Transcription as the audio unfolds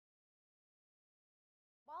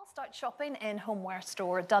Whilst out shopping in homeware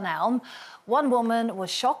store Dunelm, one woman was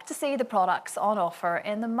shocked to see the products on offer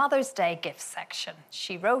in the Mother's Day gifts section.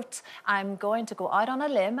 She wrote, "I'm going to go out on a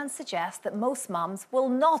limb and suggest that most mums will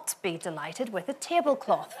not be delighted with a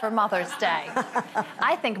tablecloth for Mother's Day.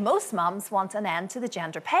 I think most mums want an end to the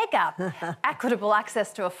gender pay gap, equitable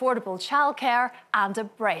access to affordable childcare and a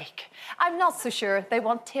break. I'm not so sure they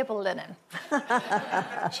want table linen."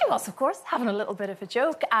 She was, of course, having a little bit of a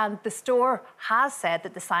joke, and the store has said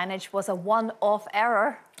that the signage was a one-off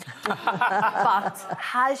error. But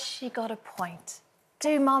has she got a point?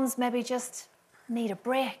 Do mums maybe just need a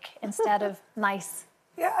break instead of nice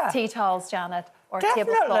tea towels, Janet, or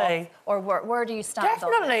tablecloth? Or where do you stand on this?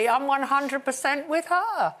 Definitely, I'm 100% with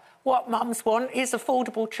her. What mums want is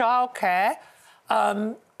affordable childcare,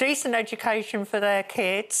 decent education for their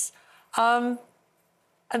kids,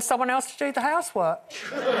 and someone else to do the housework.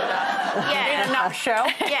 Yeah. In a nutshell.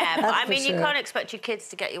 Yeah, but I mean, you can't expect your kids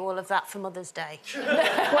to get you all of that for Mother's Day.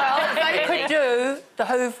 Well, they could do the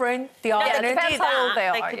hoovering, the ironing. Depends how old they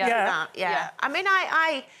are. They could do that, yeah. I mean,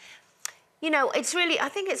 you know, it's really, I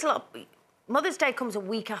think it's a lot... Mother's Day comes a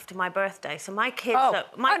week after my birthday, so my kids...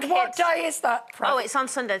 What day is that? Oh, it's on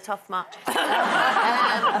Sunday, the 12th of March.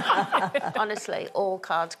 Honestly, all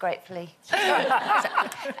cards gratefully.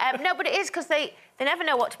 No, but it is because they never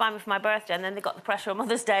know what to buy me for my birthday, and then they got the pressure on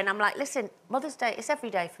Mother's Day, and I'm like, listen, Mother's Day, it's every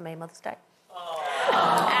day for me, Mother's Day.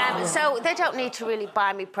 So they don't need to really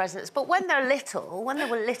buy me presents. But when they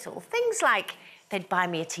were little, things like they'd buy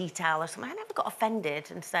me a tea towel or something, I never got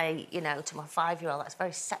offended and say, you know, to my 5-year-old, that's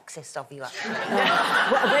very sexist of you, actually.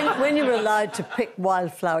 When you were allowed to pick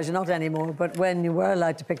wildflowers, you're not anymore, but when you were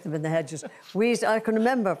allowed to pick them in the hedges, I can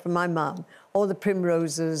remember from my mum all the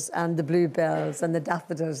primroses and the bluebells and the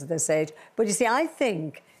daffodils at this age. But you see, I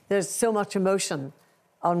think there's so much emotion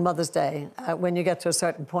on Mother's Day when you get to a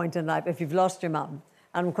certain point in life, if you've lost your mum.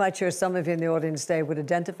 And I'm quite sure some of you in the audience today would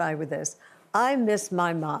identify with this. I miss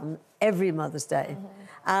my mum every Mother's Day.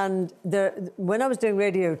 And when I was doing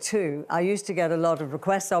Radio 2, I used to get a lot of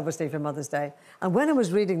requests, obviously, for Mother's Day. And when I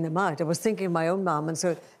was reading them out, I was thinking of my own mum, and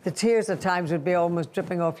so the tears at times would be almost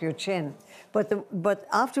dripping off your chin. But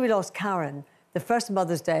after we lost Karen, the first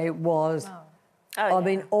Mother's Day was... I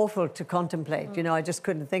mean, awful to contemplate. You know, I just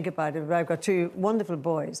couldn't think about it. But I've got 2 wonderful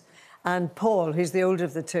boys. And Paul, who's the older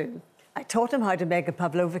of the 2, I taught him how to make a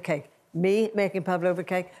pavlova cake. Me making pavlova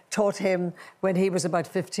cake, taught him when he was about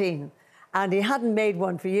 15. And he hadn't made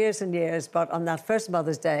one for years and years, but on that first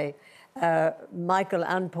Mother's Day, Michael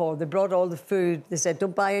and Paul, they brought all the food. They said,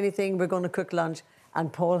 don't buy anything, we're going to cook lunch.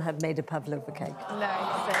 And Paul had made a pavlova cake.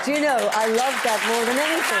 Nice. Do you know, I love that more than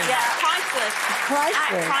anything. Yeah, priceless.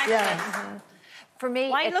 Priceless, yeah. For me...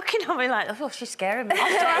 Why are you looking at me like, oh, she's scaring me?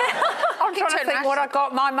 I'm trying to think what I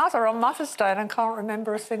got my mother on Mother's Day and I can't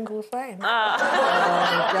remember a single thing.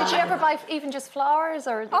 Did you ever buy even just flowers?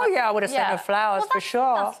 Or... Oh, yeah, I would have sent her flowers, for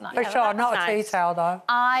sure. That's nice. For sure, not a tea towel, though.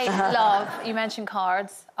 I love, you mentioned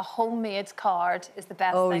cards, a homemade card is the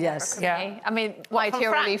best thing ever for me. I mean, my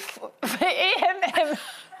two really... him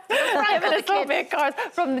and his homemade cards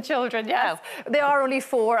from the children, yes. Oh. They are only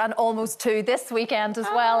 4 and almost 2 this weekend as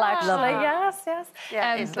well, actually. Yes.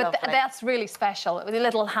 Yeah, but that's really special, with the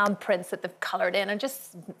little handprints that they've coloured in and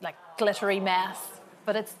just, like, glittery mess.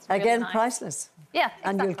 But it's really Again, nice. Priceless. Yeah, exactly.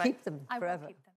 And you'll keep them I forever. will keep them.